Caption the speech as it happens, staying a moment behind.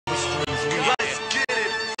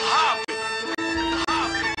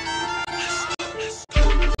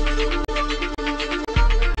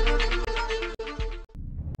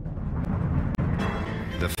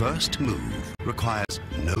first move requires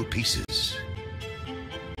no pieces.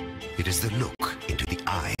 It is the look into the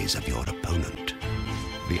eyes of your opponent,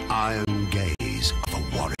 the iron gaze of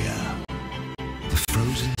a warrior, the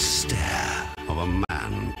frozen stare of a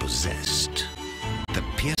man possessed, the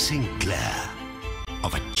piercing glare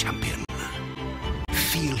of a champion.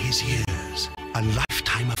 Feel his years, a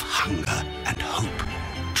lifetime of hunger and hope,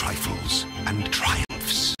 trifles and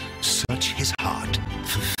triumphs. Search his heart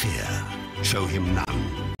for fear, show him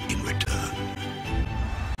none in return.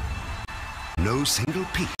 No single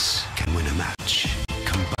piece can win a match.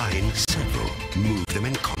 Combine several, move them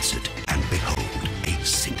in concert, and behold a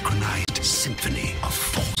synchronized symphony of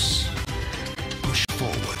force. Push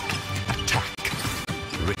forward, attack,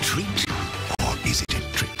 retreat, or is it a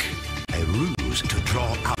trick? A ruse to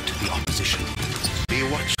draw out the opposition. Be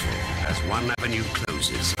watchful as one avenue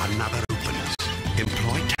closes, another opens.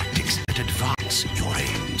 Employ tactics that advance your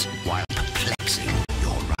aims while perplexing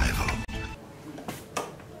your rival.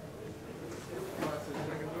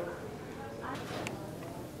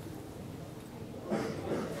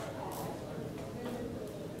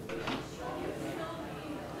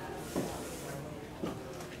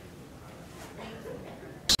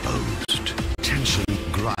 Exposed. Tension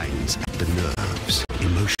grinds at the nerves.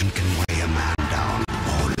 Emotion can weigh a man down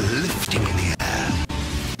or lift him in the air.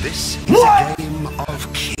 This is a game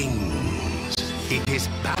of kings. It is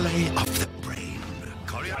ballet of the brain.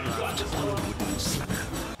 Choreographed on a wooden slab.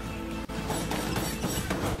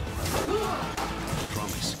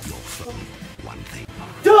 Promise your foe one thing.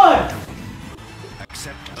 Done!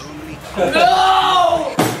 Accept only...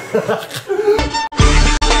 No!